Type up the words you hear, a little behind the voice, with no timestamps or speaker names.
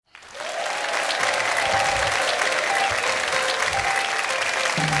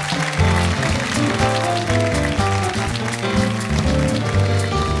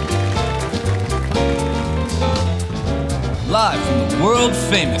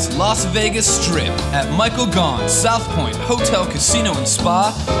world-famous Las Vegas Strip at Michael Gaughan's South Point Hotel, Casino, and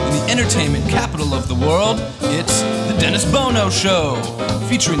Spa in the entertainment capital of the world, it's The Dennis Bono Show,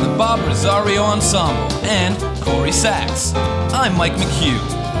 featuring the Bob Rosario Ensemble and Corey Sachs. I'm Mike McHugh,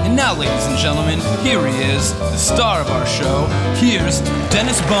 and now, ladies and gentlemen, here he is, the star of our show. Here's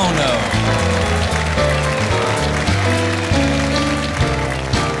Dennis Bono.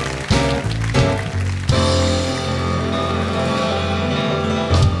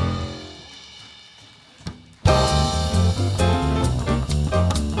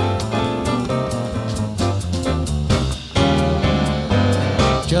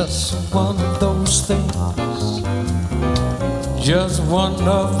 Just one of those things, just one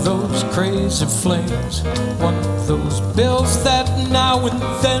of those crazy flings, one of those bells that now and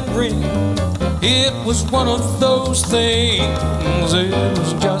then ring. It was one of those things, it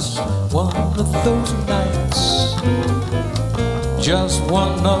was just one of those nights, just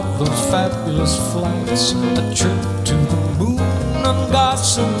one of those fabulous flights, a trip to the moon on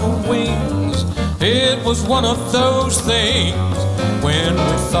gossamer wings. It was one of those things when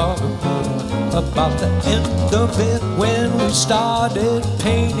we thought about the end of it, when we started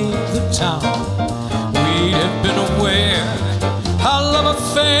painting the town. We'd have been aware our love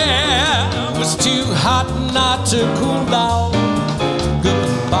affair was too hot not to cool down.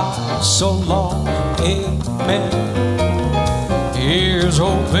 Goodbye, so long, amen. Here's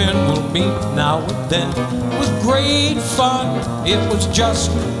hoping we'll meet now and then with great fun. It was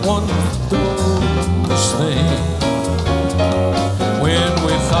just one of those things when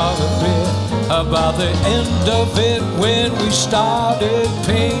we thought a bit about the end of it, when we started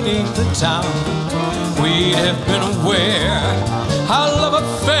painting the town. We'd have been aware our love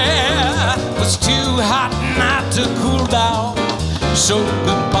affair was too hot not to cool down. So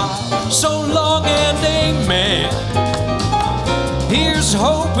goodbye, so long, and amen. Here's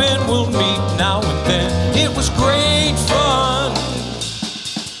hoping we'll meet now and then. It was great fun,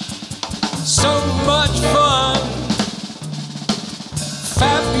 so much fun,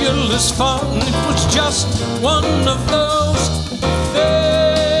 fabulous fun. It was just one of those things.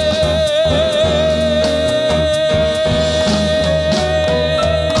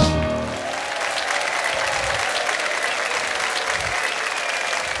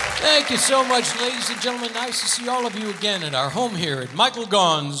 Thank you so much, ladies and gentlemen. Nice to see all of you again at our home here at Michael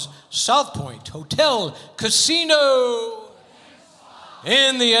Gaughan's South Point Hotel, Casino,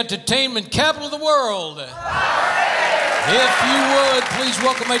 in the entertainment capital of the world. If you would, please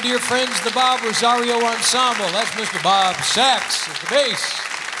welcome my dear friends, the Bob Rosario Ensemble. That's Mr. Bob Sachs at the bass.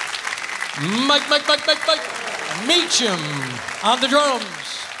 Mike Meacham on the drums.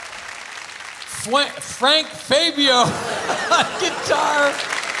 Frank Fabio on guitar.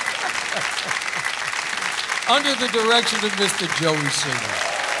 Under the direction of Mr. Joey Singer.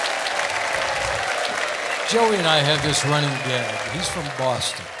 Joey and I have this running gag. He's from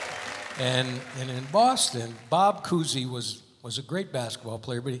Boston. And in Boston, Bob Cousy was a great basketball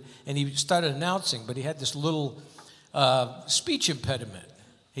player, and he started announcing, but he had this little speech impediment.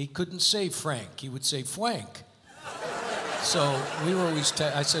 He couldn't say Frank. He would say Fwank. So we were always,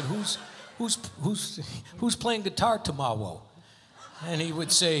 I said, who's playing guitar tomorrow? And he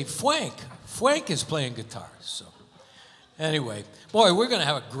would say, Fwank. Fwank is playing guitar. So anyway, boy, we're going to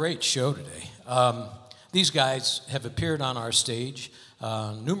have a great show today. These guys have appeared on our stage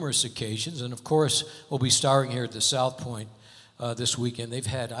numerous occasions, and of course, will be starring here at the South Point this weekend. They've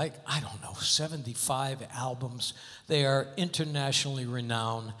had, I don't know, 75 albums. They are internationally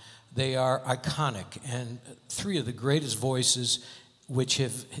renowned. They are iconic, and three of the greatest voices, which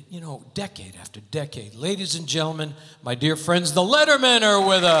have, decade after decade. Ladies and gentlemen, my dear friends, the Lettermen are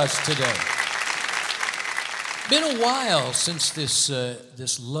with us today. Been a while since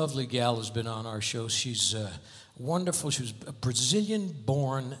this lovely gal has been on our show. She's wonderful. She was a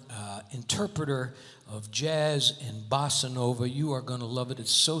Brazilian-born interpreter of jazz and bossa nova. You are going to love it.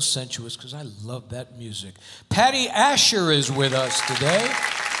 It's so sensuous because I love that music. Patty Ascher is with us today.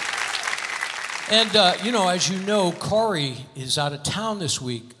 And, as you know, Corey is out of town this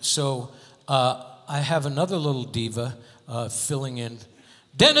week, so I have another little diva filling in.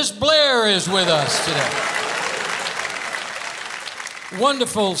 Dennis Blair is with us today.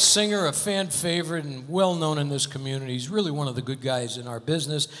 Wonderful singer, a fan favorite, and well-known in this community. He's really one of the good guys in our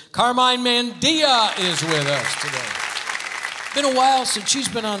business. Carmine Mandia is with us today. Been a while since she's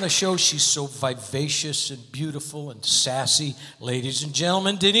been on the show. She's so vivacious and beautiful and sassy. Ladies and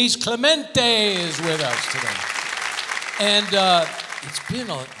gentlemen, Denise Clemente is with us today. And it's been,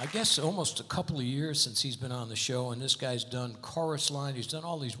 I guess, almost a couple of years since he's been on the show, and this guy's done Chorus Line. He's done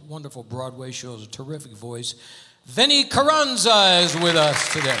all these wonderful Broadway shows, a terrific voice. Venny Carranza is with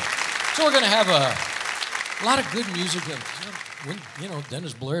us today. So we're going to have a lot of good music. When,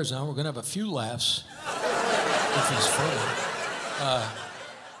 Dennis Blair's on, we're going to have a few laughs, if he's funny,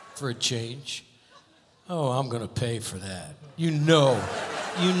 for a change. Oh, I'm going to pay for that. You know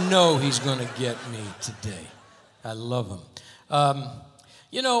he's going to get me today. I love him.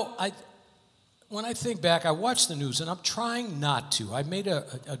 When I think back, I watch the news, and I'm trying not to. I made a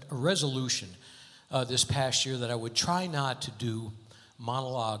resolution this past year that I would try not to do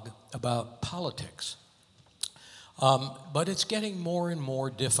monologue about politics. But it's getting more and more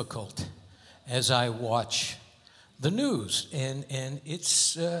difficult as I watch the news. And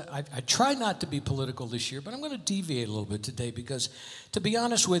it's I try not to be political this year, but I'm going to deviate a little bit today because, to be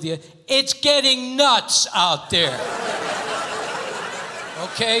honest with you, it's getting nuts out there.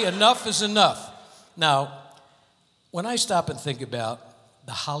 Okay, enough is enough. Now, when I stop and think about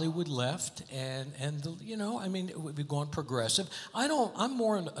the Hollywood left and we've gone progressive. I'm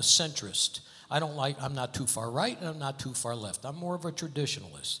more a centrist. I'm not too far right and I'm not too far left. I'm more of a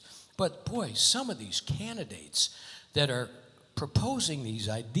traditionalist. But boy, some of these candidates that are proposing these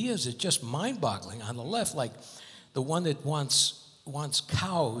ideas are just mind-boggling. On the left, like the one that wants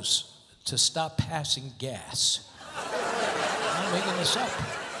cows to stop passing gas. I'm not making this up.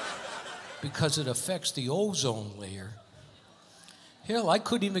 Because it affects the ozone layer. Hell, I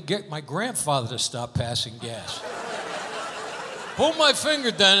couldn't even get my grandfather to stop passing gas. Hold my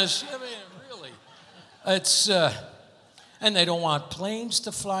finger, Dennis. I mean, really. It's, and they don't want planes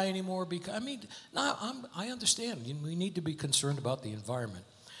to fly anymore because, I understand. We need to be concerned about the environment.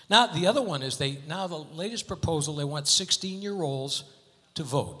 Now, the other one is the latest proposal, they want 16-year-olds to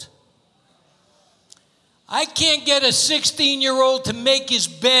vote. I can't get a 16-year-old to make his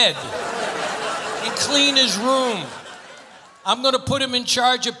bed and clean his room. I'm going to put him in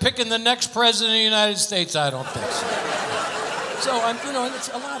charge of picking the next president of the United States. I don't think so. So, and it's,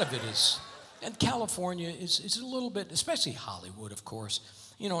 a lot of it is. And California is a little bit, especially Hollywood, of course.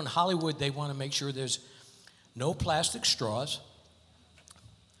 In Hollywood, they want to make sure there's no plastic straws,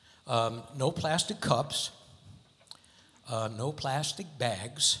 no plastic cups, no plastic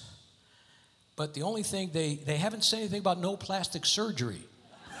bags. But the only thing, they haven't said anything about no plastic surgery.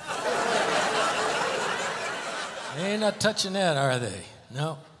 They ain't not touching that, are they?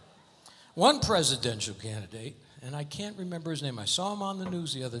 No. One presidential candidate, and I can't remember his name. I saw him on the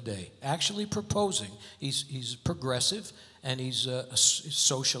news the other day, actually proposing. He's progressive, and he's a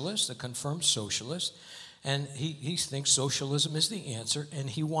socialist, a confirmed socialist, and he thinks socialism is the answer, and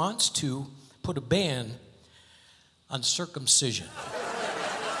he wants to put a ban on circumcision.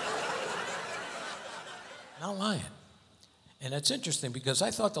 Not lying. And that's interesting because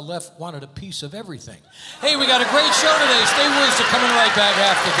I thought the left wanted a piece of everything. Hey, we got a great show today. Stay with us. They're coming right back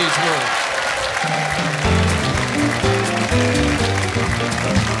after these words.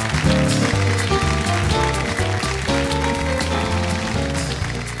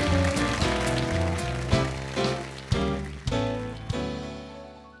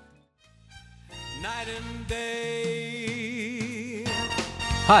 Night and day.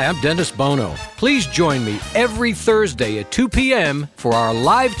 Hi, I'm Dennis Bono. Please join me every Thursday at 2 p.m. for our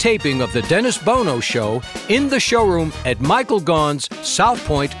live taping of The Dennis Bono Show in the showroom at Michael Gaughan's South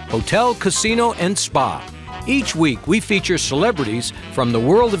Point Hotel, Casino, and Spa. Each week, we feature celebrities from the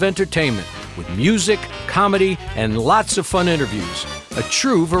world of entertainment with music, comedy, and lots of fun interviews. A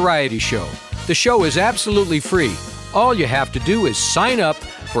true variety show. The show is absolutely free. All you have to do is sign up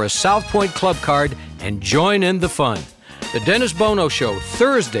for a South Point Club card and join in the fun. The Dennis Bono Show,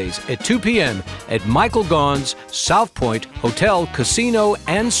 Thursdays at 2 p.m. at Michael Gaughan's South Point Hotel, Casino,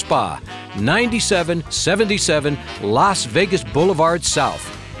 and Spa, 9777 Las Vegas Boulevard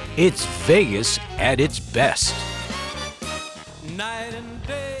South. It's Vegas at its best. Night and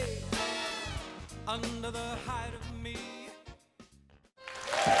day, under the height of me.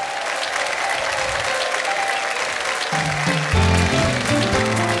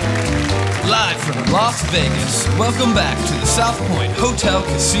 Live from Las Vegas, welcome back to the South Point Hotel,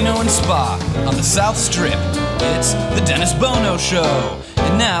 Casino, and Spa on the South Strip. It's the Dennis Bono Show.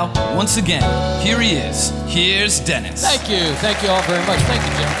 And now, once again, here he is. Here's Dennis. Thank you all very much. Thank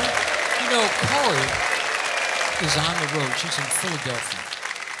you, gentlemen. Corey is on the road. She's in Philadelphia.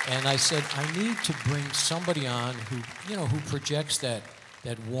 And I said, I need to bring somebody on who projects that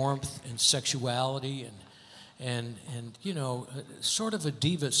warmth and sexuality and sort of a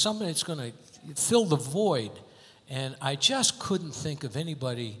diva, somebody that's going to fill the void. And I just couldn't think of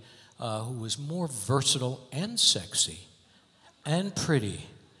anybody who was more versatile and sexy and pretty.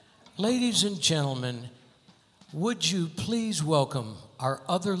 Ladies and gentlemen, would you please welcome our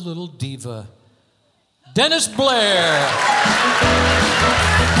other little diva, Dennis Blair.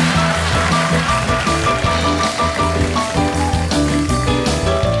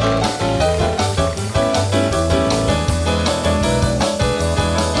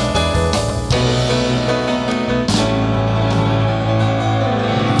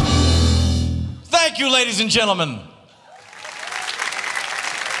 Thank you, ladies and gentlemen.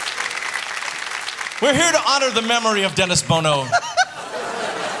 We're here to honor the memory of Dennis Bono.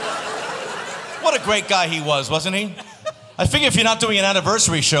 What a great guy he was, wasn't he? I figure if you're not doing an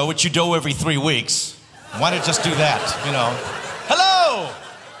anniversary show, which you do every 3 weeks, why not just do that, you know? Hello!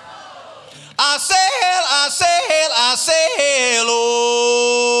 I say hello.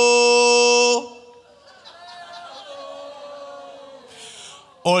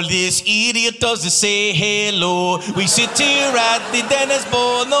 All these idiot doesn't say hello. We sit here at the Dennis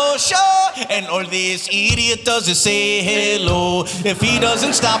Bono show, and all this idiot doesn't say hello. If he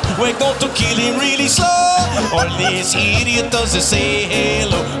doesn't stop, we're going to kill him really slow. All this idiot doesn't say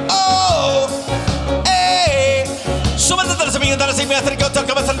hello. Oh, hey.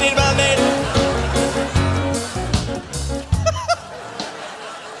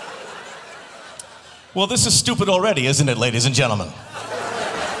 Well, this is stupid already, isn't it, ladies and gentlemen?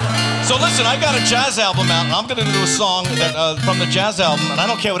 So listen, I got a jazz album out, and I'm going to do a song that, from the jazz album, and I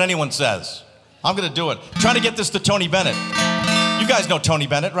don't care what anyone says. I'm going to do it. Trying to get this to Tony Bennett. You guys know Tony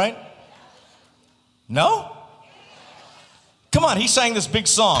Bennett, right? No? Come on, he sang this big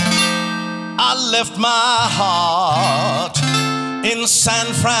song. I left my heart in San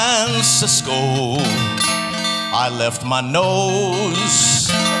Francisco. I left my nose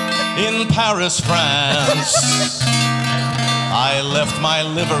in Paris, France. I left my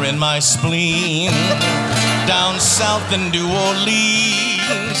liver and my spleen down south in New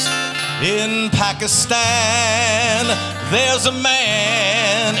Orleans. In Pakistan, there's a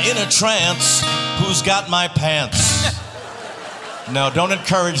man in a trance who's got my pants. No, don't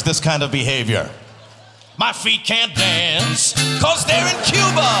encourage this kind of behavior. My feet can't dance, 'cause they're in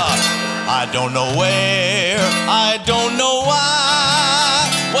Cuba. I don't know where, I don't know why.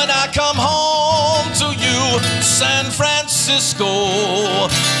 When I come home to you, San Francisco,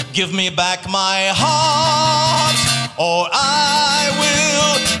 give me back my heart, or I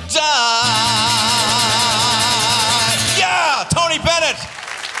will die. Yeah, Tony Bennett.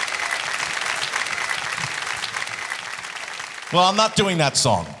 Well, I'm not doing that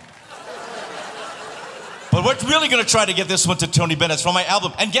song. But we're really going to try to get this one to Tony Bennett. It's from my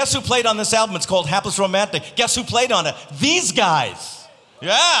album. And guess who played on this album? It's called Hapless Romantic. Guess who played on it? These guys.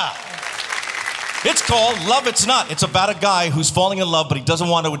 Yeah. It's called Love It's Not. It's about a guy who's falling in love, but he doesn't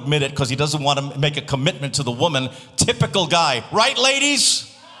want to admit it because he doesn't want to make a commitment to the woman. Typical guy. Right, ladies?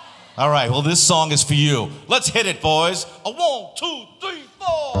 All right, well, this song is for you. Let's hit it, boys. A 1, 2, 3,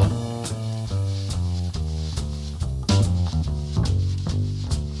 4.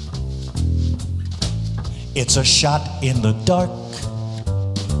 It's a shot in the dark.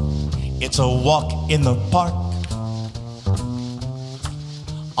 It's a walk in the park.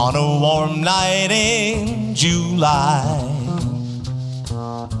 On a warm night in July.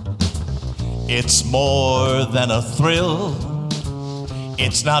 It's more than a thrill.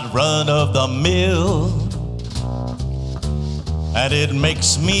 It's not run of the mill. And it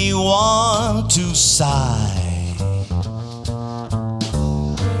makes me want to sigh.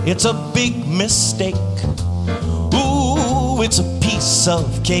 It's a big mistake. Ooh, it's a piece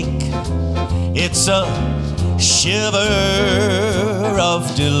of cake. It's a shiver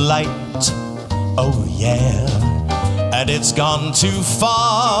of delight. Oh yeah. And it's gone too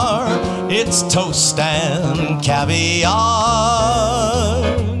far. It's toast and caviar.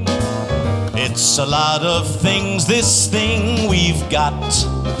 It's a lot of things, this thing we've got.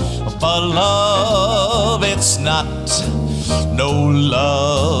 But love, it's not. No,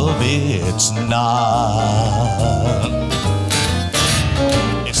 love, it's not.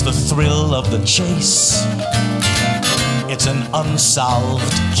 It's the thrill of the chase. It's an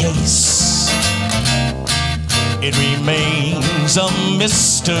unsolved case. It remains a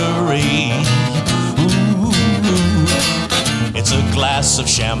mystery. Ooh, it's a glass of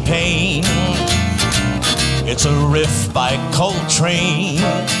champagne. It's a riff by Coltrane.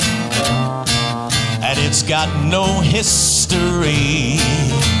 And it's got no history.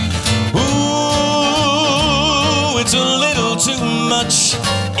 Ooh, it's a little too much.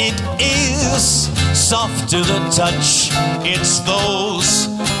 It is soft to the touch. It's those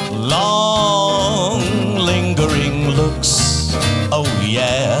long, lingering looks. Oh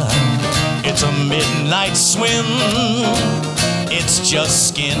yeah, it's a midnight swim. It's just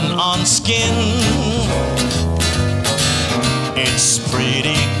skin on skin. It's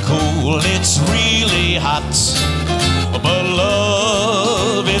pretty cool, it's really hot, but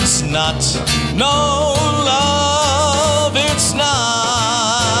love it's not. No, love it's not.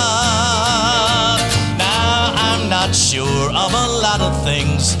 Now I'm not sure of a lot of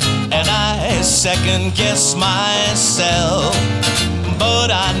things, and I second guess myself, but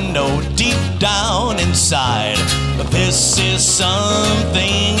I know deep down inside this is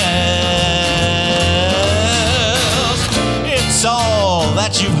something else. It's all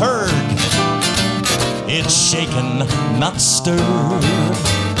that you've heard. It's shaken, not stirred.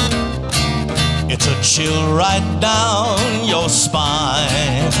 It's a chill right down your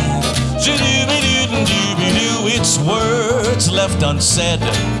spine. It's words left unsaid.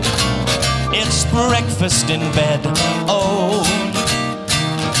 It's breakfast in bed. Oh,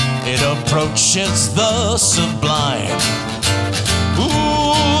 it approaches the sublime.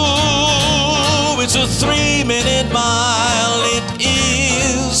 Ooh, it's a 3-minute mile. It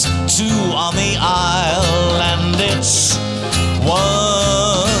is 2 on the aisle, and it's 1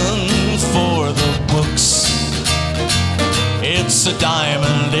 for the books. It's a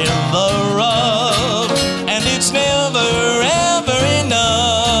diamond in the rough, and it's never ever enough.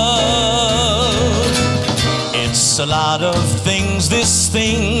 It's a lot of things, this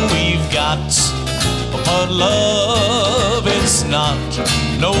thing we've got, but love it's not.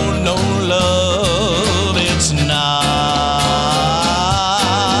 No, no, love it's not.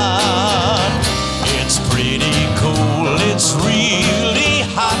 It's pretty cool, it's really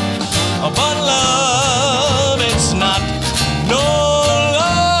hot, but love it's not. No,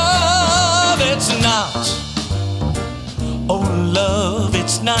 love it's not. Oh, love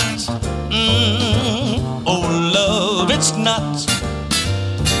it's not. Oh, love it's not.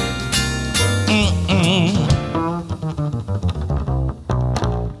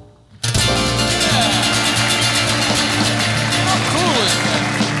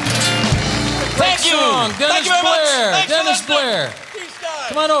 Thank you. Dennis Blair. Dennis Blair.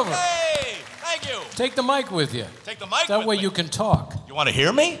 Come on over. Hey, thank you. Take the mic with you. Take the mic That with way me. you can talk. You want to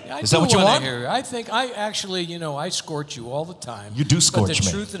hear me? I Is that do what you wanna want? hear. I think I actually, I scorch you all the time. You do scorch But the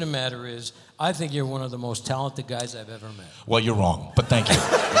me. truth of the matter is, I think you're one of the most talented guys I've ever met. Well, you're wrong, but thank you.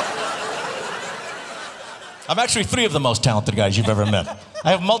 I'm actually 3 of the most talented guys you've ever met.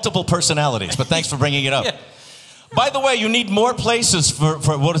 I have multiple personalities, but thanks for bringing it up. Yeah. By the way, you need more places for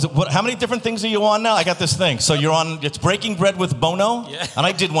what is it? How many different things are you on now? I got this thing. So you're on, it's Breaking Bread with Bono? Yeah. And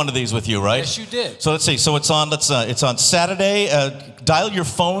I did one of these with you, right? Yes, you did. So let's see. So it's on Saturday. Dial your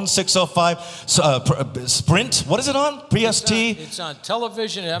phone, 605. Sprint, what is it on? PST? It's on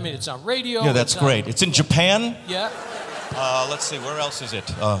television. I mean, it's on radio. Yeah, that's great. It's in Japan. Yeah. Let's see, where else is it?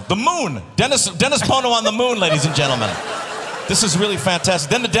 The moon. Dennis Bono on the moon, ladies and gentlemen. This is really fantastic.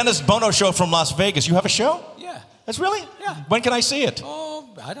 Then the Dennis Bono show from Las Vegas. You have a show? Yeah. That's really? Yeah. When can I see it? Oh,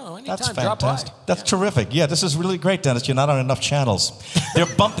 I don't know. Anytime, That's drop by. fantastic. That's terrific. Yeah, this is really great, Dennis. You're not on enough channels. They're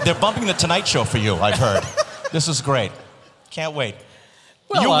bumping the Tonight Show for you, I've heard. This is great. Can't wait.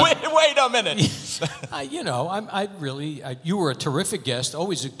 Well, Wait a minute. You were a terrific guest,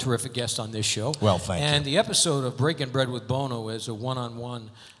 always a terrific guest on this show. Well, thank you. And the episode of Breaking Bread with Bono as a one-on-one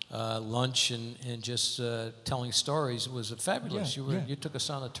lunch and just telling stories was fabulous. Yeah, You took us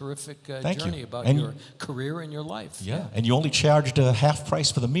on a terrific Thank journey you. about And your career and your life. Yeah, and you only charged half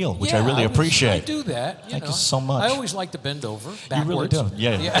price for the meal, which I Yeah, really appreciate. I do that. Thank you so much. I always like to bend over backwards. You really do.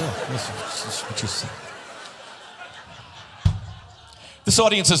 Yeah. This is what you say. This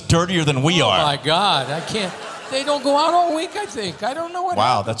audience is dirtier than we are. Oh my God, I can't. They don't go out all week, I think. I don't know what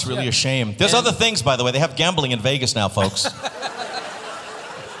Wow, happens. that's really Yeah. a shame. There's other things, by the way. They have gambling in Vegas now, folks.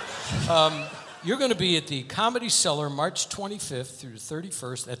 You're going to be at the Comedy Cellar March 25th through the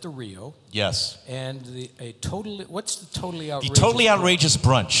 31st at the Rio. Yes. And what's the Totally Outrageous? The Totally Outrageous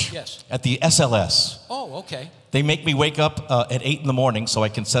Brunch. Yes. At the SLS. Oh, okay. They make me wake up at 8 in the morning so I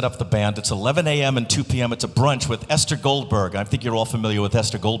can set up the band. It's 11 a.m. and 2 p.m. It's a brunch with Esther Goldberg. I think you're all familiar with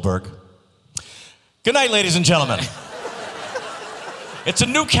Esther Goldberg. Good night, ladies and gentlemen. It's a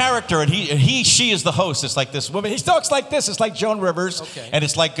new character, and she is the host. It's like this woman. He talks like this. It's like Joan Rivers. Okay. And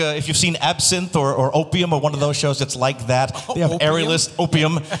it's like, if you've seen Absinthe or Opium or one of those shows, it's like that. They have aerialists,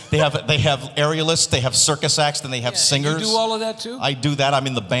 Opium. They have aerialists, they have circus acts, then they have singers. You do all of that too? I do that. I'm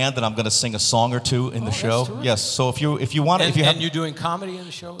in the band, and I'm going to sing a song or two in the show. Terrific. Yes. So if you want, And you're doing comedy in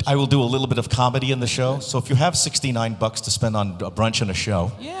the show? I will do a little bit of comedy in the show. So if you have $69 to spend on a brunch and a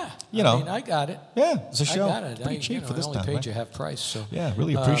show, Yeah. You know. I mean, I got it. yeah, it's a show. I got it. Pretty cheap for this I only time, paid right? you half price. So. Yeah,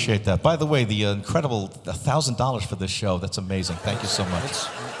 really appreciate that. By the way, the incredible $1,000 for this show. That's amazing. Thank you so much. It's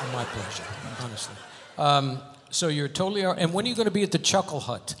my pleasure, honestly. So you're totally... And when are you going to be at the Chuckle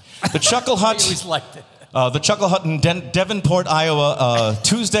Hut? The Chuckle I Hut. always liked it. The Chuckle Hut in Devonport, Iowa,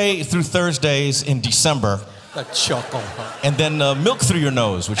 Tuesday through Thursdays in December. The Chuckle Hut. And then Milk Through Your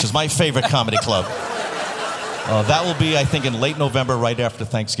Nose, which is my favorite comedy club. That will be, I think, in late November, right after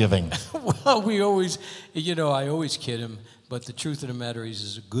Thanksgiving. Well, we always, I always kid him, but the truth of the matter is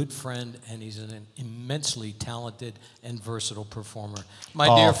he's a good friend, and he's an immensely talented and versatile performer.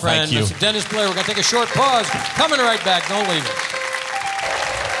 My dear friend, Mr. Dennis Blair, we're going to take a short pause. Coming right back. Don't leave us.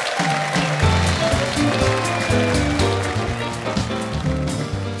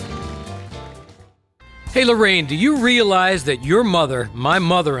 Hey, Lorraine, do you realize that your mother, my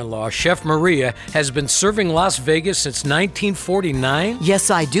mother-in-law, Chef Maria, has been serving Las Vegas since 1949? Yes,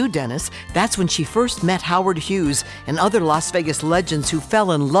 I do, Dennis. That's when she first met Howard Hughes and other Las Vegas legends who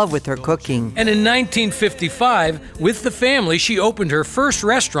fell in love with her cooking. And in 1955, with the family, she opened her first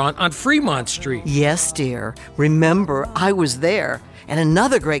restaurant on Fremont Street. Yes, dear. Remember, I was there. And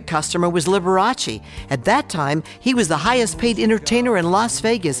another great customer was Liberace. At that time, he was the highest paid entertainer in Las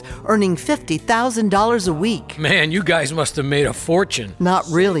Vegas, earning $50,000 a week. Man, you guys must have made a fortune. Not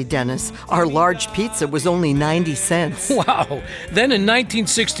really, Dennis. Our large pizza was only 90 cents. Wow. Then in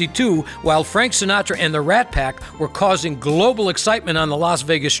 1962, while Frank Sinatra and the Rat Pack were causing global excitement on the Las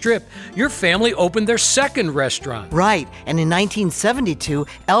Vegas Strip, your family opened their second restaurant. Right. And in 1972,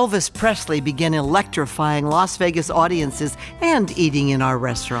 Elvis Presley began electrifying Las Vegas audiences and eating in our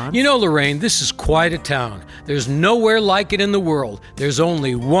restaurant. You know, Lorraine, this is quite a town. There's nowhere like it in the world. There's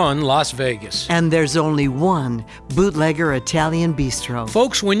only one Las Vegas. And there's only one Bootlegger Italian Bistro.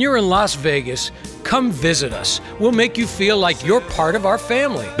 Folks, when you're in Las Vegas, come visit us. We'll make you feel like you're part of our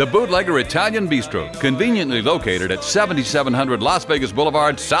family. The Bootlegger Italian Bistro, conveniently located at 7700 Las Vegas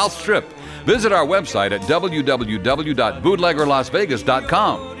Boulevard, South Strip. Visit our website at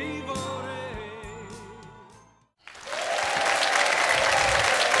www.bootleggerlasvegas.com.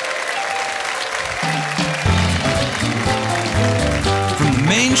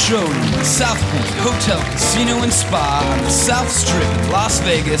 Main showroom at South Point Hotel, Casino and Spa on the South Strip in Las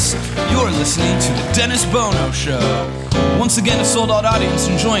Vegas. You're listening to The Dennis Bono Show. Once again, a sold-out audience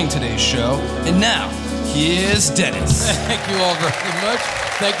enjoying today's show. And now, here's Dennis. Thank you all very much.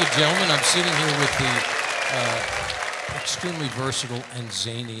 Thank you, gentlemen. I'm sitting here with the extremely versatile and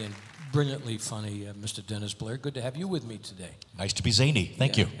zany and brilliantly funny Mr. Dennis Blair. Good to have you with me today. Nice to be zany.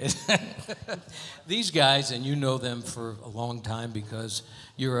 Thank you. These guys, and you know them for a long time because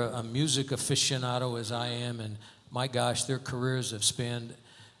you're a music aficionado as I am, and my gosh, their careers have spanned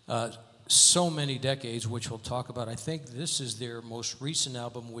so many decades, which we'll talk about. I think this is their most recent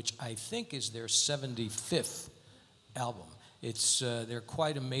album, which I think is their 75th album. They're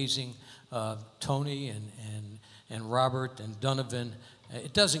quite amazing. Tony and Robert and Donovan.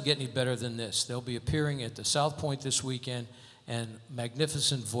 It doesn't get any better than this. They'll be appearing at the South Point this weekend, and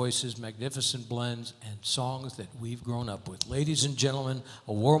magnificent voices, magnificent blends, and songs that we've grown up with. Ladies and gentlemen,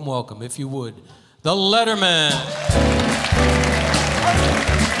 a warm welcome, if you would, the Lettermen.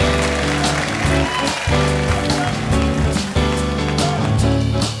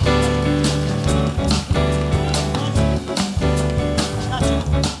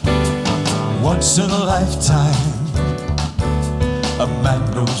 Once in a lifetime, a man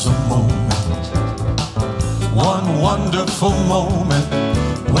knows a moment, one wonderful moment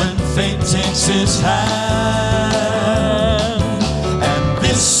when fate takes his hand. And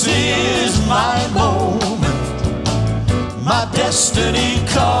this is my moment, my destiny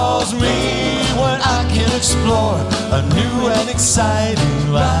calls me, when I can explore a new and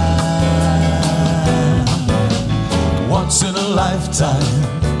exciting land. Once in a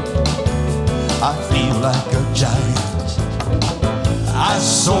lifetime, I feel like a giant, I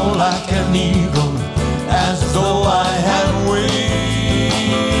soar like an eagle, as though I had wings.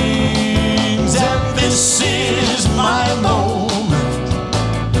 And this is my moment,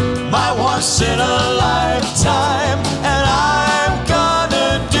 my once in a lifetime, and I'm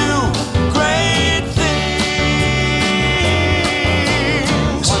gonna do great things.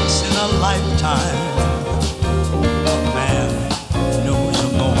 Once in a lifetime, a man knows a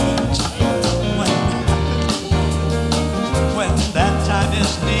moment when that time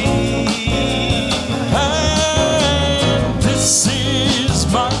is near. And this is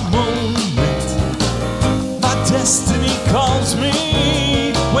my moment, my destiny calls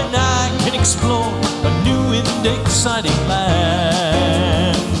me, when I can explore a new and exciting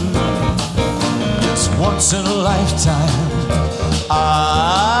land. Yes, once in a lifetime,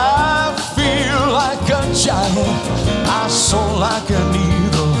 I feel like a giant, I soar like an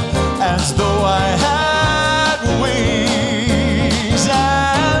eagle, as though I had wings.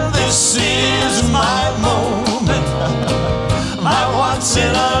 And this is my moment, my once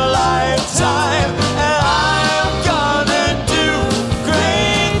in a lifetime, and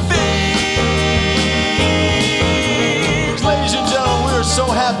so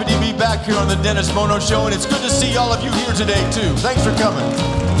happy to be back here on the Dennis Bono Show, and it's good to see all of you here today, too. Thanks for coming.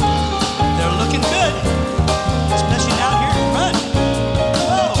 They're looking good, especially down here in front.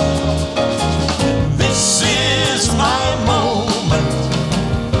 Whoa. This is my moment,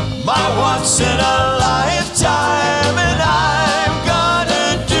 my once in a lifetime, and I'm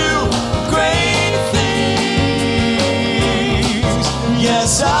gonna do great things.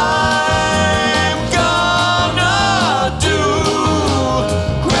 Yes, I'm gonna do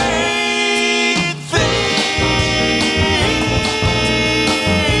great things.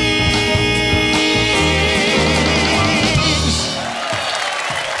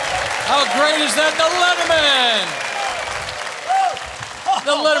 How great is that? The Lettermen!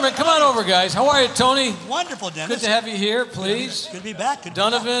 The Lettermen, come on over, guys. How are you, Tony? Wonderful, Dennis. Good to have you here, please. Good to be back. Good to be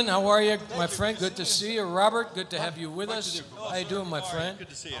Donovan, how are you, my friend? Good to see you. Robert, good to have you with us. How you doing, my friend? Good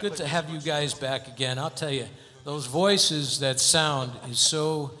to see you. Good to have you guys back again. I'll tell you, those voices, that sound is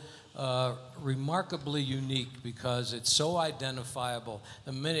so remarkably unique because it's so identifiable.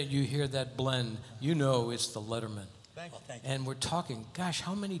 The minute you hear that blend, you know it's the Lettermen. Thank you. And we're talking, gosh,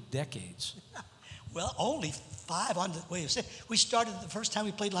 how many decades? Well, only 5 on the way. We started the first time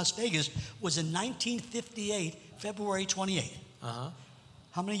we played Las Vegas was in 1958, February 28th. Uh-huh.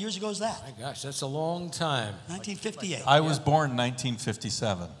 How many years ago is that? My gosh, that's a long time. 1958. I was born in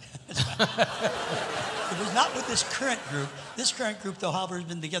 1957. It was not with this current group. This current group, though, however, has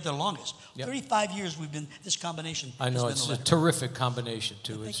been together the longest. Yep. 35 years we've been, this combination. I know, has it's been a the terrific combination,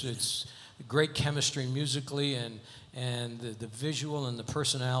 too. Thank It's great chemistry musically and the visual and the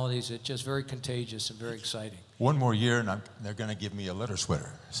personalities. It's just very contagious and very exciting. One more year, and they're going to give me a letter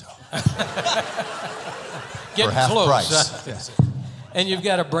sweater. So. Getting for half close. price. Yes. And you've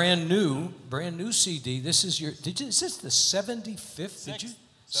got a brand new CD. This is your, is this the 75th? Did you?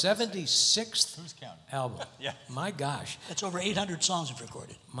 76th album. Yeah. My gosh. That's over 800 songs we've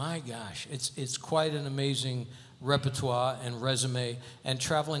recorded. My gosh. It's quite an amazing repertoire and resume, and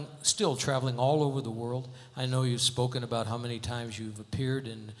still traveling all over the world. I know you've spoken about how many times you've appeared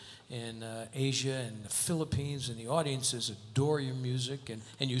in Asia and the Philippines, and the audiences adore your music,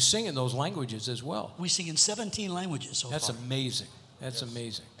 and you sing in those languages as well. We sing in 17 languages so That's far. amazing. That's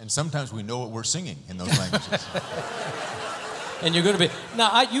amazing. And sometimes we know what we're singing in those languages. And you're going to be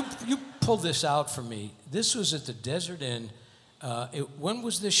now. You pulled this out for me. This was at the Desert Inn. When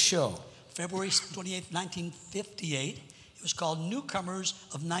was this show? February 28th, 1958. It was called Newcomers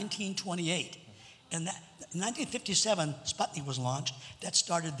of 1928. And that, in 1957, Sputnik was launched. That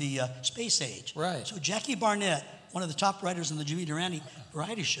started the space age. Right. So Jackie Barnett, one of the top writers on the Jimmy Durante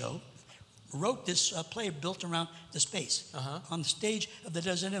variety show, wrote this play built around the space on the stage of the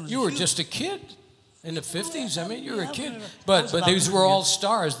Desert Inn. You were just a kid in the 50s. I mean, you were a kid. I But was about these were 50 all years.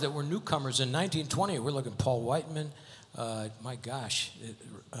 stars that were newcomers in 1920. We're looking Paul Whiteman, my gosh,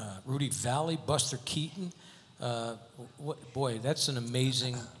 Rudy Valley, Buster Keaton. Boy, that's an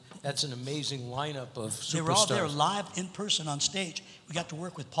amazing lineup of superstars. They were all there live in person on stage. We got to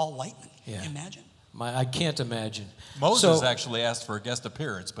work with Paul Whiteman. Yeah. Can you imagine? I can't imagine. Moses actually asked for a guest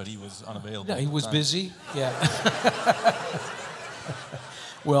appearance, but he was unavailable. Yeah, he was busy. Yeah.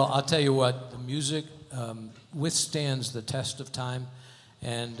 Well, I'll tell you what, the music withstands the test of time,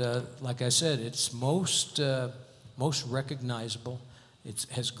 and like I said, it's most recognizable. It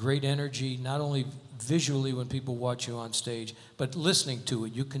has great energy, not only visually when people watch you on stage, but listening to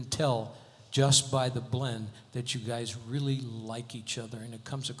it, you can tell just by the blend that you guys really like each other, and it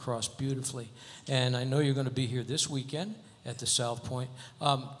comes across beautifully. And I know you're going to be here this weekend at the South Point.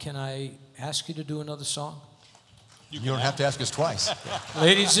 Can I ask you to do another song? You don't have to ask us twice.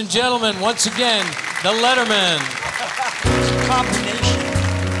 Ladies and gentlemen, once again, the Lettermen. It's a combination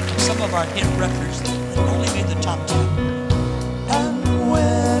of some of our hit records that only made the top 10. And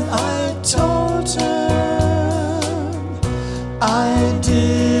when I told her I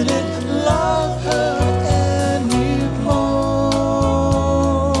didn't love her anymore,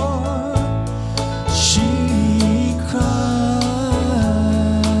 she cried.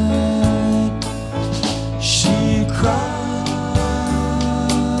 She cried.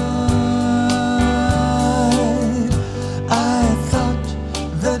 I thought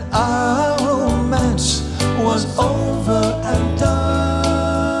that our romance was over.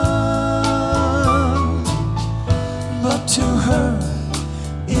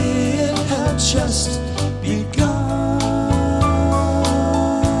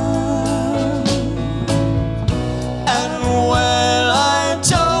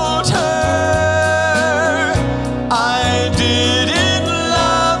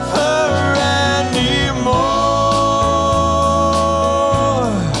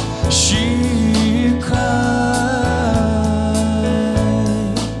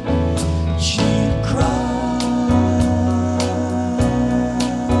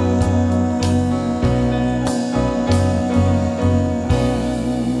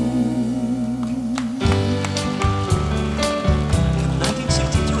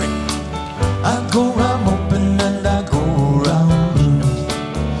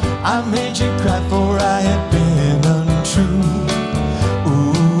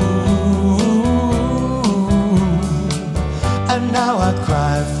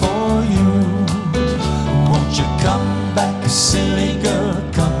 die for you. Won't you come back, silly girl,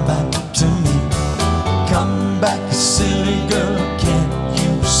 come back to me. Come back, silly girl, can't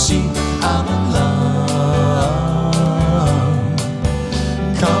you see I'm in love?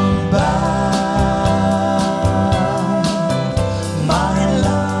 Come back, my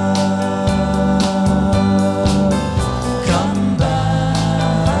love. Come back,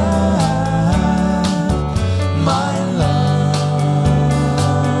 my love.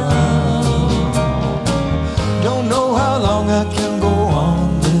 Don't know how long I can go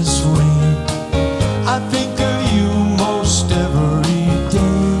on this way. I think of you most every day.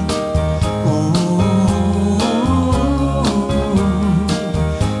 Ooh.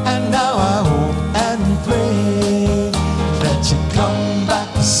 And now I hope and pray that you come back,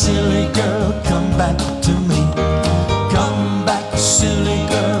 silly girl, come back to me. Come back, silly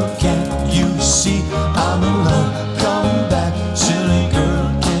girl, can't you see I'm in love? Come back, silly girl,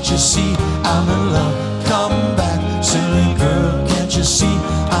 can't you see I'm in love? Come back, silly girl, can't you see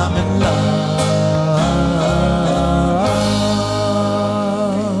I'm in love?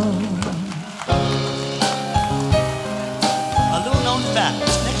 A little known fact,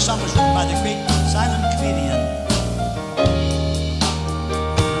 this next song was written by the great silent comedian.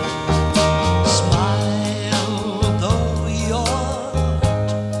 Smile, though your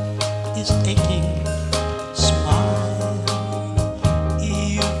heart is aching. Smile,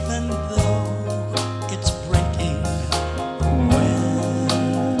 even though it's breaking. When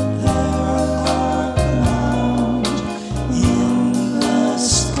there are clouds in the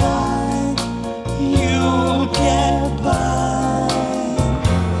sky, you'll get by.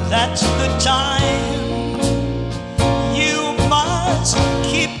 That's the time you must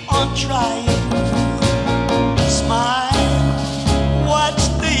keep on trying. Smile, what's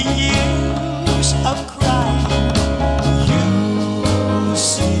the use of crying? You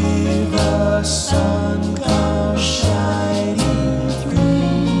see the sun come shining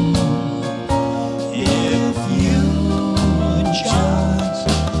through. If you just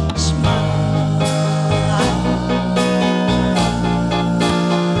smile.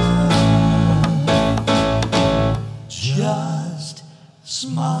 Just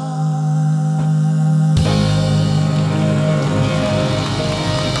smile.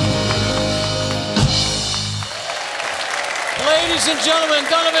 Ladies and gentlemen,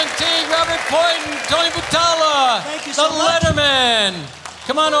 Donovan Teague, Robert Boyden, Tony Butala, Thank you the so much. Lettermen.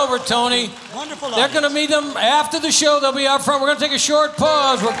 Come on over, Tony. Wonderful They're going to audience. meet them after the show. They'll be out front. We're going to take a short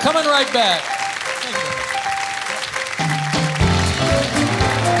pause. We're coming right back.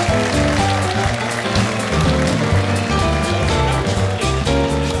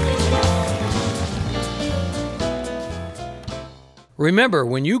 Remember,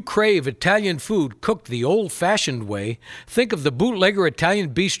 when you crave Italian food cooked the old-fashioned way, think of the Bootlegger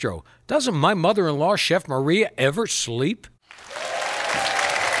Italian Bistro. Doesn't my mother-in-law, Chef Maria, ever sleep?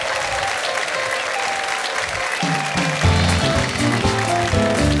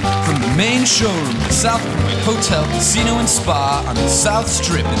 From the main showroom at South Point Hotel, Casino, and Spa on the South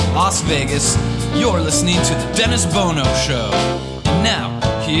Strip in Las Vegas, you're listening to The Dennis Bono Show. And now,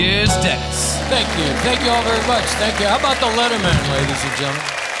 here's Dennis. Thank you. Thank you all very much. Thank you. How about the Lettermen, ladies and gentlemen?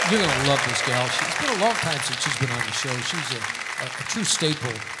 You're going to love this gal. It's been a long time since she's been on the show. She's a true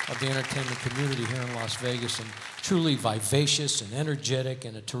staple of the entertainment community here in Las Vegas, and truly vivacious and energetic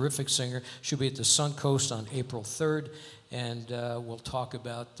and a terrific singer. She'll be at the Suncoast on April 3rd, and we'll talk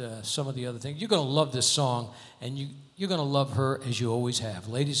about some of the other things. You're going to love this song, and you're going to love her as you always have.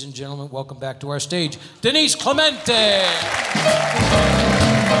 Ladies and gentlemen, welcome back to our stage, Denise Clemente.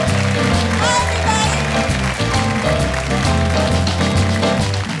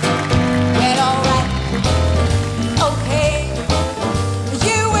 Get all right, okay,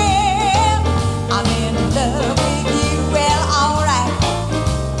 you will. I'm in love with you. Well, all right,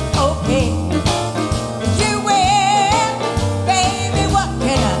 okay, you will. Baby, what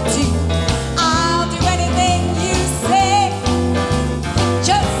can I do? I'll do anything you say.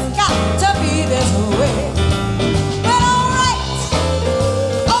 Just got to be this way. Well, all right,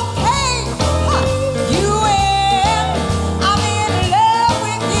 okay, huh.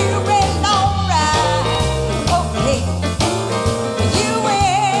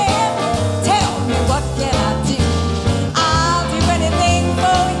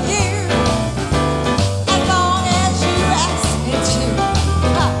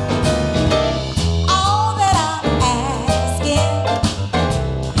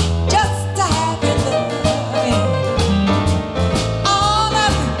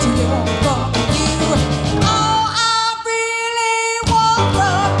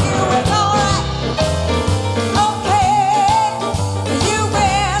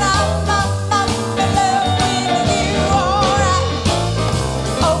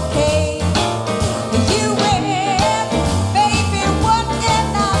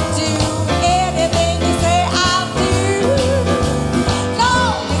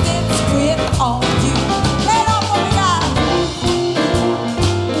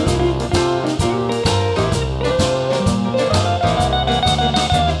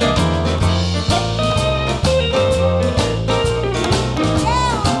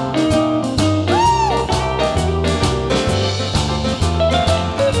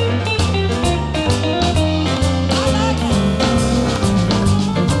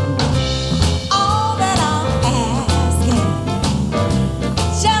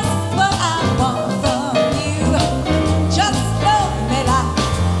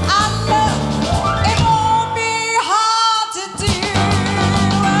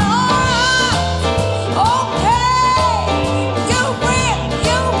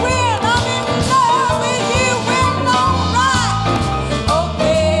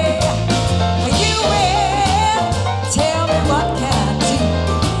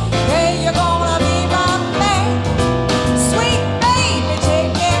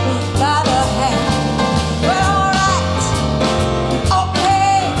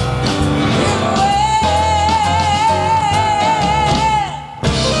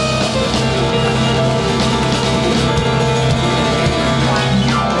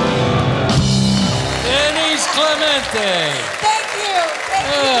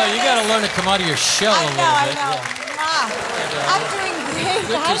 learn to come out of your shell a little bit. I know. Yeah. I'm doing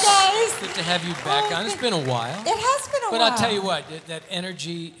great. Hi, guys. Good to have you back on. It's been a while. It has been a while. But I'll tell you what, that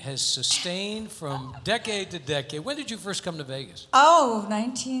energy has sustained from decade to decade. When did you first come to Vegas? Oh,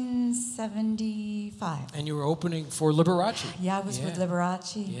 1975. And you were opening for Liberace. Yeah, I was with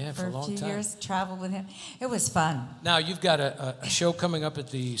Liberace for a long few time. years, traveled with him. It was fun. Now, you've got a show coming up at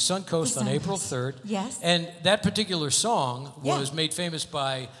the Suncoast on April 3rd. Yes. And that particular song was made famous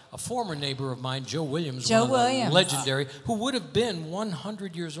by a former neighbor of mine, Joe Williams. Joe one of the Williams. legendary, who would have been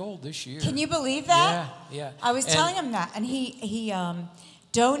 100 years old this year. Can you believe that? Yeah. I was telling him that, and he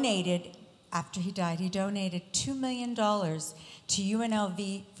donated, after he died, he donated $2 million to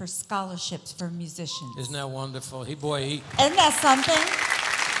UNLV for scholarships for musicians. Isn't that wonderful? Isn't that something?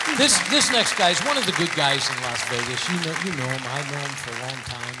 This next guy is one of the good guys in Las Vegas. You know him. I know him for a long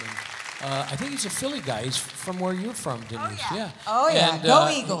time. And I think he's a Philly guy. He's from where you're from, Denise. Oh, yeah. And, Go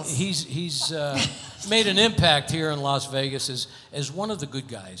Eagles. He's made an impact here in Las Vegas as one of the good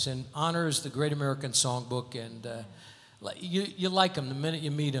guys and honors the Great American Songbook. And you like him the minute you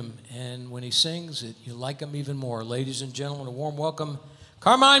meet him. And when he sings, you like him even more. Ladies and gentlemen, a warm welcome,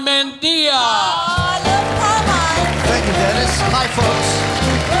 Carmine Mandia. Oh, I love Carmine. Thank you, Dennis. Hi, folks.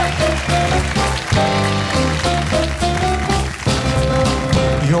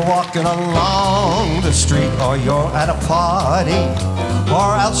 You're walking along the street, or you're at a party,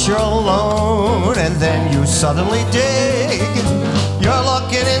 or else you're alone, and then you suddenly dig. You're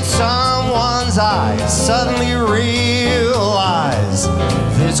looking in someone's eyes, suddenly realize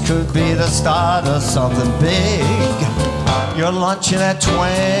this could be the start of something big. You're lunching at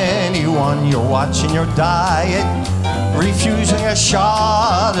 21, you're watching your diet, refusing a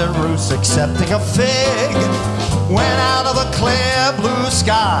shot at Ruth's, accepting a fig. When out of a clear blue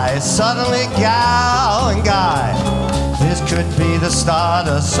sky, suddenly gal and guy, this could be the start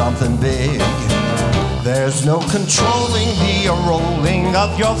of something big. There's no controlling the rolling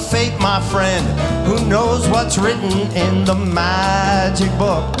of your fate, my friend. Who knows what's written in the magic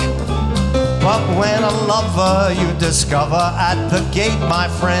book? But when a lover you discover at the gate, my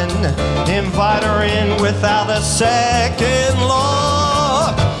friend, invite her in without a second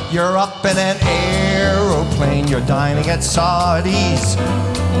look. You're up in an aeroplane, you're dining at Sardi's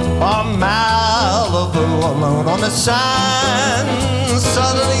or Malibu, alone on the sand.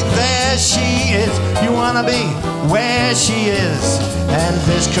 Suddenly there she is, you wanna be where she is, and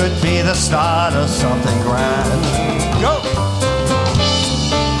this could be the start of something grand. Go!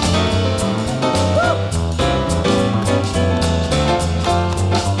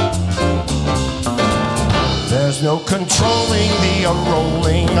 There's no controlling the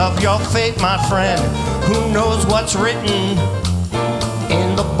rolling of your fate, my friend. Who knows what's written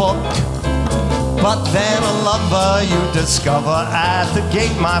in the book? But then a lover you discover at the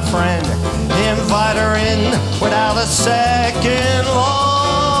gate, my friend. Invite her in without a second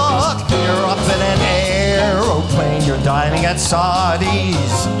look. You're up in an aeroplane, you're dining at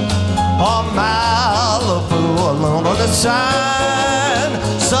Sardi's or Malibu, alone on the sand.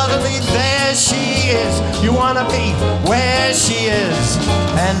 Suddenly there she is, you wanna be where she is,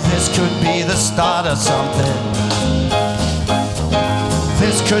 and this could be the start of something.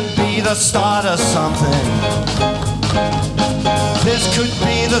 This could be the start of something. This could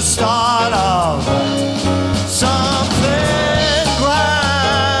be the start of something grand.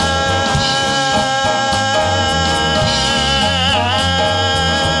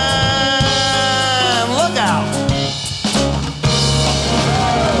 Look out.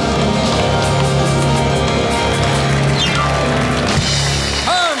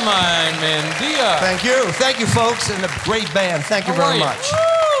 Carmine Mandia. Thank you, folks, and a great band. Thank you very much.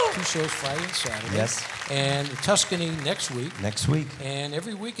 Two shows Friday and Saturday. Yes. And Tuscany next week. And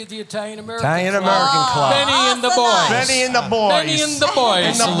every week at the Italian American Club. Benny and the Boys. Benny and the Boys. Benny and the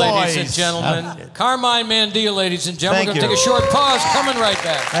Boys, ladies and gentlemen. Carmine Mandia, ladies and gentlemen. We're going to take a short pause. Coming right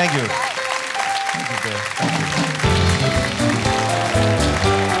back. Thank you. Thank you, Bill. Thank you.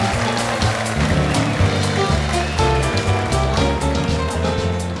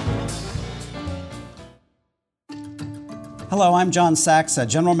 Hello, I'm John Saxa,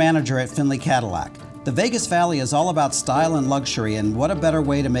 General Manager at Findlay Cadillac. The Vegas Valley is all about style and luxury, and what a better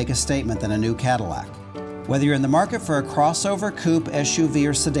way to make a statement than a new Cadillac. Whether you're in the market for a crossover, coupe, SUV,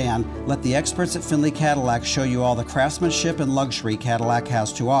 or sedan, let the experts at Findlay Cadillac show you all the craftsmanship and luxury Cadillac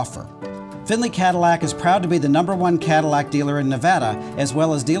has to offer. Findlay Cadillac is proud to be the #1 Cadillac dealer in Nevada, as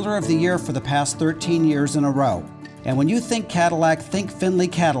well as Dealer of the Year for the past 13 years in a row. And when you think Cadillac, think Findlay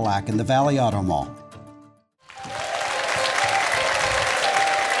Cadillac in the Valley Auto Mall.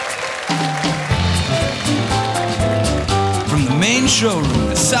 From the main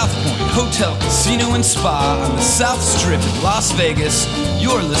showroom at South Point Hotel, Casino, and Spa on the South Strip in Las Vegas.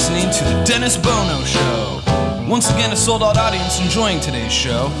 You're listening to The Dennis Bono Show. Once again, a sold-out audience enjoying today's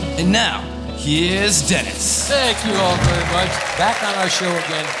show. And now, here's Dennis. Thank you all very much. Back on our show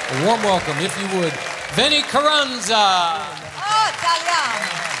again. A warm welcome, if you would, Venny Carranza. Oh, Italiano.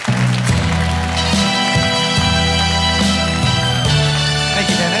 Thank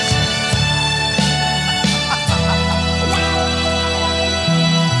you, Dennis.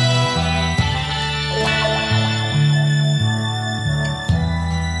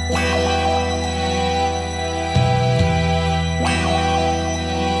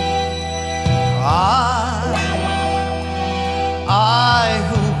 I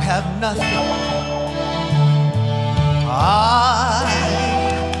who have nothing,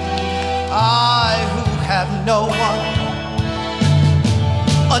 I who have no one,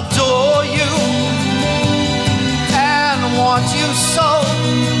 adore you and want you so.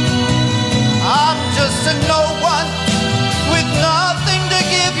 I'm just a no one with nothing to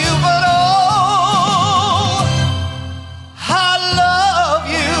give you but oh, I love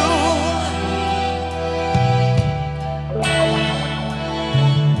you.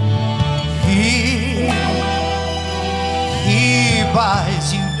 He buys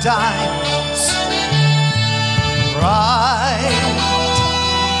you diamonds, bright,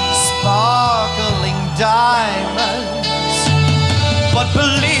 sparkling diamonds. But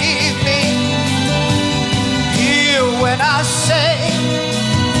believe me, hear when I say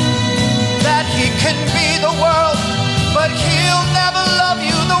that he can be the world, but he'll never love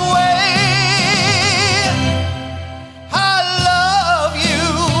you the way I love you.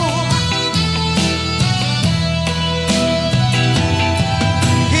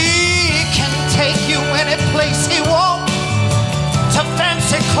 He can take you any place he wants, to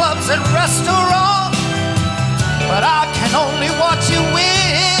fancy clubs and restaurants, but I can only watch you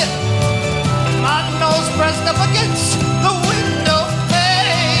with my nose pressed up against the window pane.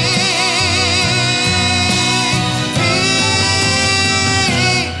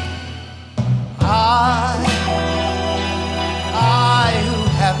 I who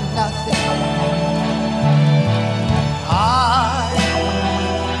have nothing, I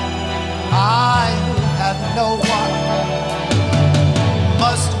who have no one,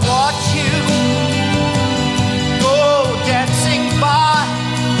 must watch you go dancing by,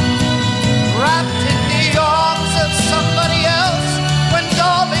 wrapped in the arms of somebody else, when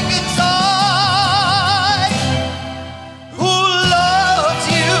darling it's I who loves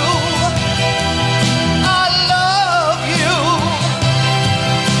you. I love you.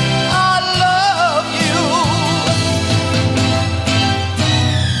 I love you.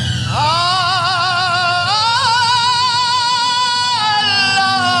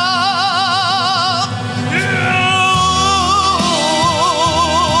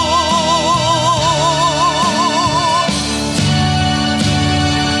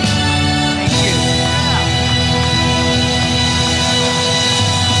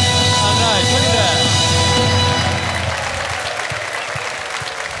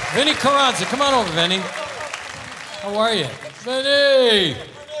 Venny Carranza, come on over, Venny. How are you? Venny!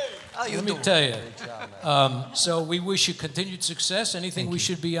 Let me tell you. So we wish you continued success. Anything we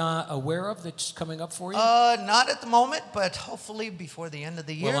should be aware of that's coming up for you? Not at the moment, but hopefully before the end of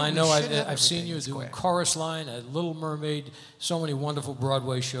the year. Well, I know we should have I've seen you everything doing square. Chorus Line at Little Mermaid, so many wonderful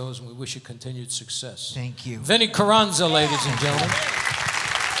Broadway shows, and we wish you continued success. Thank you. Venny Carranza, ladies and gentlemen.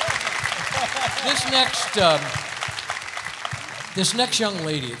 This next young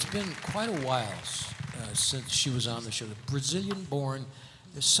lady, it's been quite a while since she was on the show. Brazilian-born,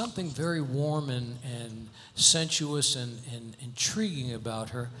 there's something very warm and sensuous and intriguing about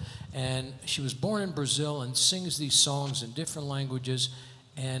her. And she was born in Brazil and sings these songs in different languages.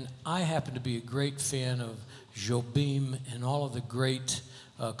 And I happen to be a great fan of Jobim and all of the great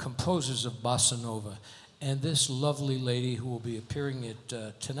composers of bossa nova. And this lovely lady who will be appearing at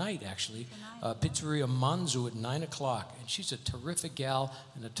tonight, actually, Pizzeria Manzu at 9 o'clock. And she's a terrific gal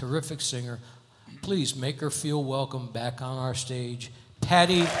and a terrific singer. Please make her feel welcome back on our stage,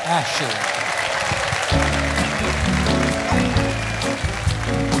 Patty Ascher.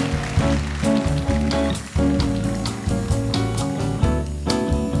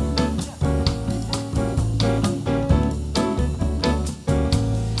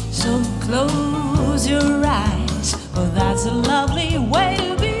 So close your eyes, oh that's a lovely way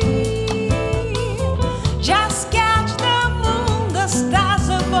to be. Just catch the moon, the stars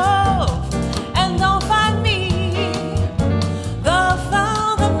above, and don't find me. The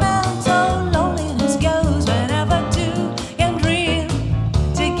fundamental loneliness goes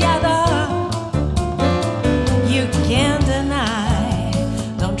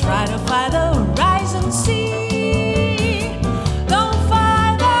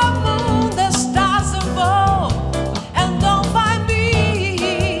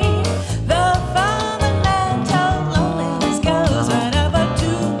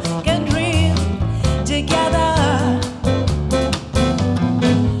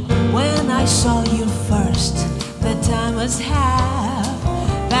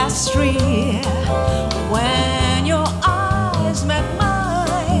chemistry. When your eyes met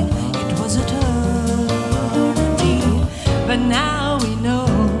mine, it was eternity. But now we know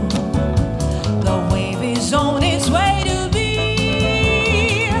the wave is on its way to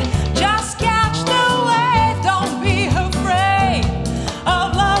be. Just catch the wave, don't be afraid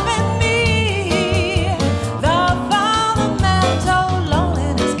of loving me. The fundamental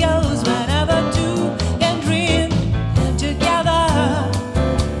loneliness goes whenever two can dream together.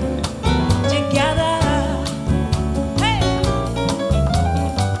 Together. Hey!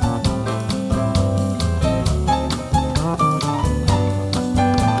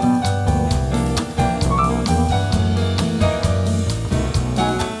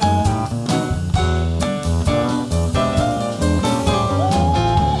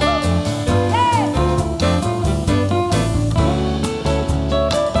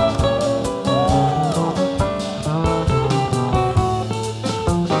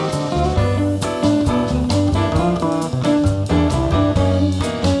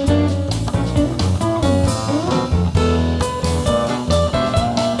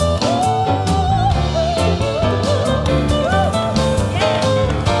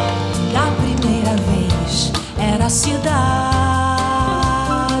 Da primeira vez era a cidade,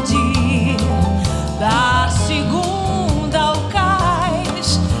 da segunda o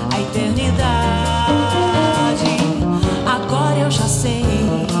cais, a eternidade. Agora eu já sei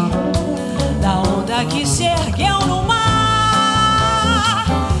da onda que se ergueu no mar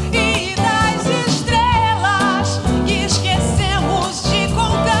e das estrelas que esquecemos de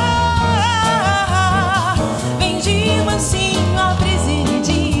contar. Vem de mansinho a brisinha e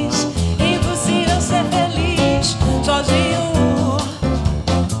diz: impossível ser feliz sozinho.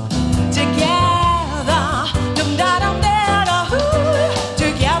 Together, dum da dum da da,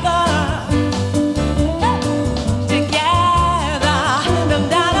 together. Together, dum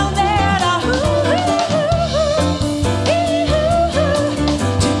da dum da da,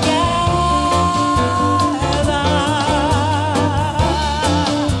 together.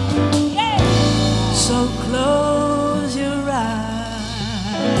 Yeah. So close your eyes.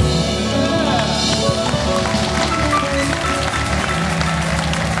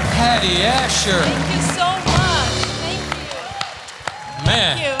 Patty Ascher. Thank you so much. Thank you.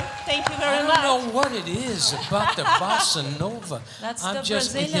 Man. Thank you I very don't much. know what it is about the bossa nova. That's I'm the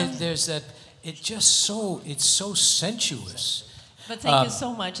just Brazilian. there's that it's so sensuous. But thank you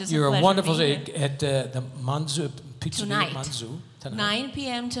so much. It's You're a a pleasure wonderful being here. at the Manzu Pizzeria Tonight. Manzu tonight. 9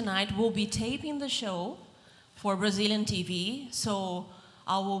 p.m. tonight, we'll be taping the show for Brazilian TV. So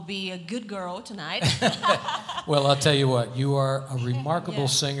I will be a good girl tonight. Well, I'll tell you what, you are a remarkable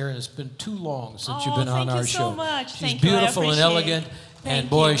singer, and it's been too long since you've been on thank our you show. so much. She's Thank you. I beautiful and appreciate elegant, it. and Thank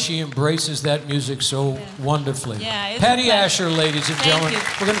boy, you. she embraces that music so wonderfully. Yeah, it's a Patty pleasure. Ascher, ladies and Thank gentlemen. you.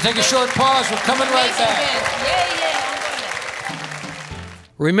 We're going to take a short pause. We're coming right Amazing back. band. Yeah.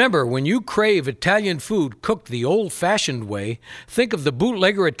 Remember, when you crave Italian food cooked the old-fashioned way, think of the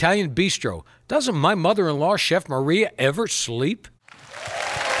Bootlegger Italian Bistro. Doesn't my mother-in-law, Chef Maria, ever sleep?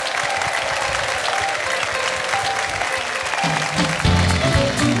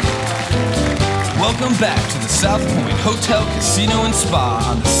 Welcome back to the South Point Hotel, Casino, and Spa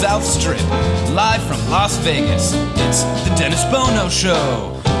on the South Strip, live from Las Vegas. It's the Dennis Bono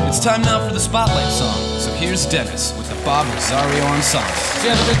Show. It's time now for the Spotlight song, so here's Dennis with the Bob Rosario Ensemble. Did you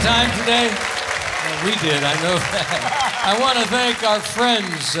have a good time today? Well, we did, I know that. I want to thank our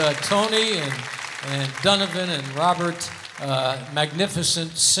friends, Tony and Donovan and Robert,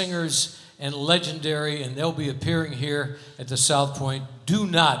 magnificent singers and legendary, and they'll be appearing here at the South Point. Do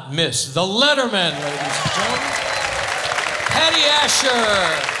not miss the Lettermen, ladies and gentlemen. Patty Ascher,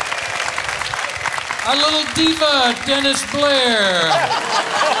 our little diva, Dennis Blair.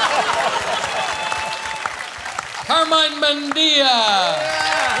 Carmine Mandia.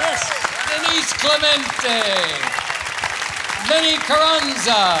 Denise Clemente. Venny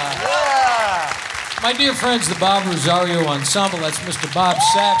Carranza. My dear friends, the Bob Rosario Ensemble. That's Mr. Bob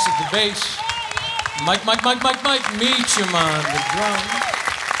Sachs at the bass. Mike Meacham on the drum.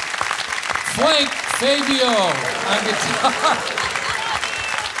 Frank Fabio on guitar.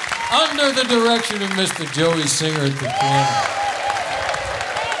 Under the direction of Mr. Joey Singer at the piano.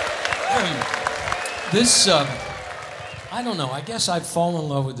 This, I don't know, I guess I fall in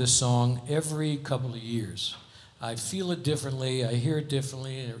love with this song every couple of years. I feel it differently, I hear it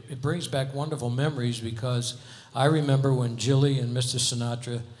differently, and it brings back wonderful memories because I remember when Jilly and Mr.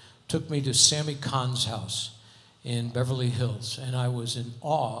 Sinatra took me to Sammy Kahn's house in Beverly Hills, and I was in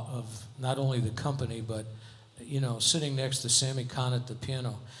awe of not only the company, but, you know, sitting next to Sammy Kahn at the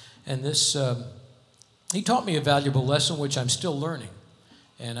piano. And this, he taught me a valuable lesson, which I'm still learning.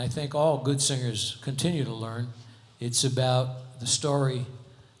 and I think all good singers continue to learn. It's about the story,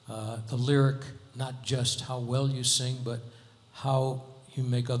 the lyric, not just how well you sing, but how you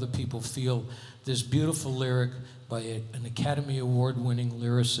make other people feel. This beautiful lyric by an Academy Award-winning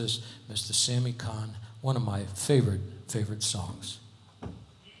lyricist, Mr. Sammy Cahn, one of my favorite songs.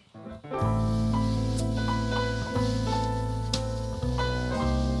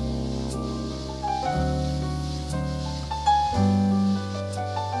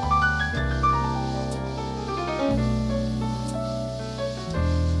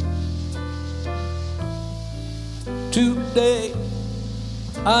 Today,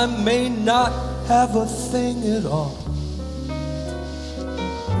 I may not have a thing at all,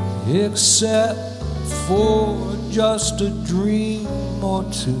 except for just a dream or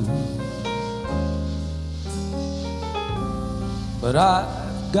two. But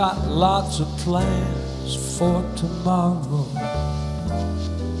I've got lots of plans for tomorrow,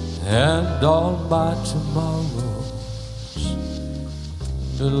 and all my tomorrows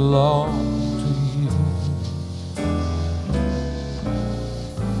belong to you.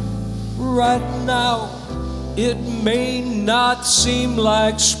 Right now, it may not seem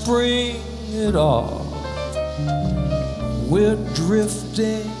like spring at all. We're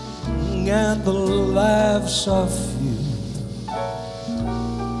drifting and the laughs are few.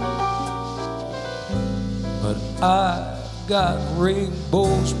 But I've got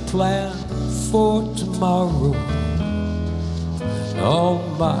rainbows planned for tomorrow, and all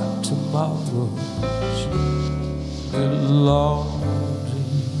my tomorrows belong.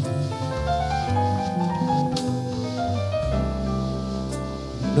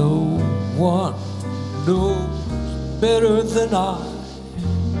 No one knows better than I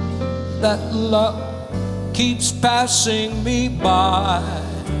that luck keeps passing me by.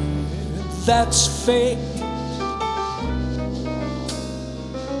 That's fate.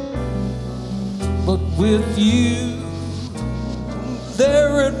 But with you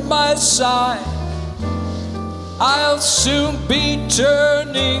there at my side, I'll soon be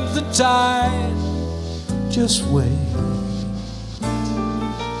turning the tide. Just wait.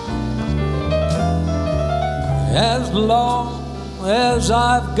 As long as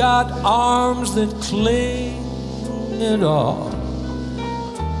I've got arms that cling at all,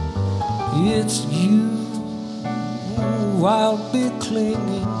 it's you who I'll be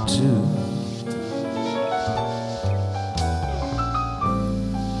clinging to.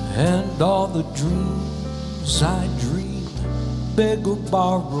 And all the dreams I dream, beg or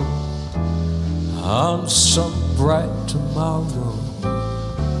borrow, on some bright tomorrow,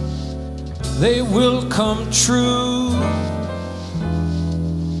 they will come true.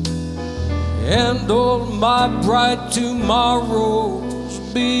 And all my bright tomorrows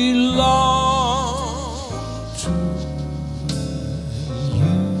belong to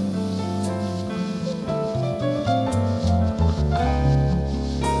you.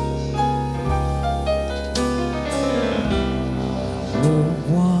 No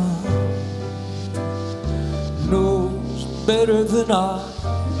one knows better than I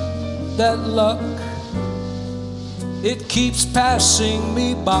that luck, it keeps passing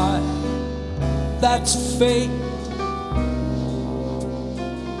me by. That's fate.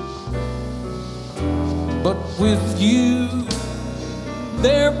 But with you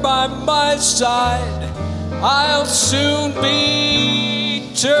there by my side, I'll soon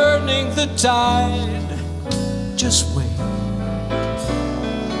be turning the tide. Just wait.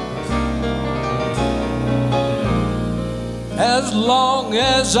 As long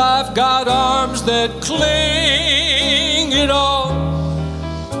as I've got arms that cling at all,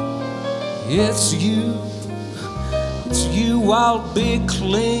 it's you I'll be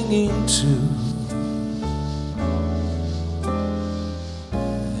clinging to.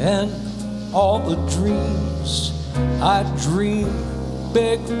 And all the dreams I dream,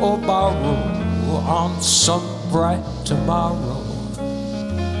 beg or borrow, on some bright tomorrow,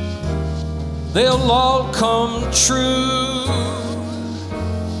 they'll all come true.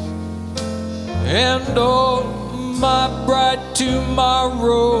 And all my bright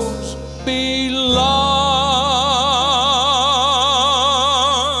tomorrows belong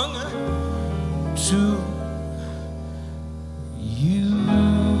to you.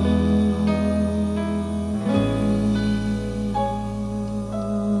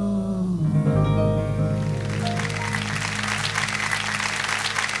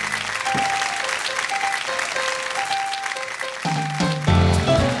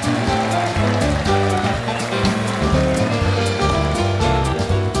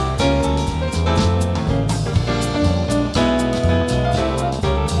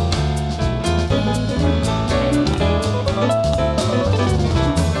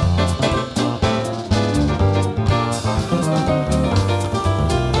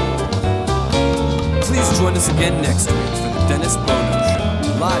 us again next week for the Dennis Bono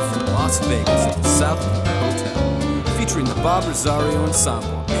Show, live from Las Vegas at the South Point Hotel, featuring the Bob Rosario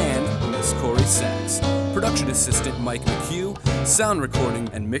Ensemble and Miss Corey Sachs. Production assistant Mike McHugh, sound recording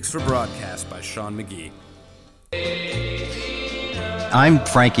and mix for broadcast by Sean McGee. I'm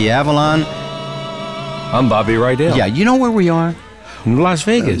Frankie Avalon. I'm Bobby Rydell. Yeah, you know where we are? In Las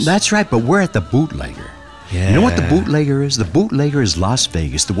Vegas. That's right, but we're at the Bootlegger. Yeah. You know what the Bootlegger is? The Bootlegger is Las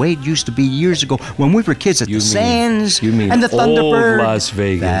Vegas, the way it used to be years ago when we were kids at the Sands and the Thunderbird. Old Las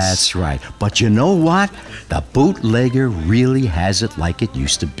Vegas. That's right. But you know what? The Bootlegger really has it like it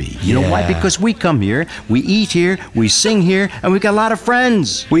used to be. You know why? Because we come here, we eat here, we sing here, and we got a lot of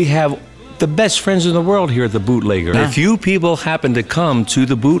friends. We have the best friends in the world here at the Bootlegger. Huh? If you people happen to come to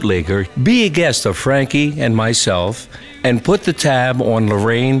the Bootlegger, be a guest of Frankie and myself, and put the tab on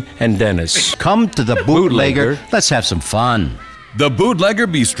Lorraine and Dennis. Come to the Bootlegger. Let's have some fun. The Bootlegger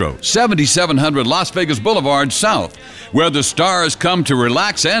Bistro, 7700 Las Vegas Boulevard South, where the stars come to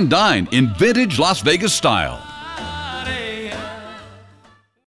relax and dine in vintage Las Vegas style.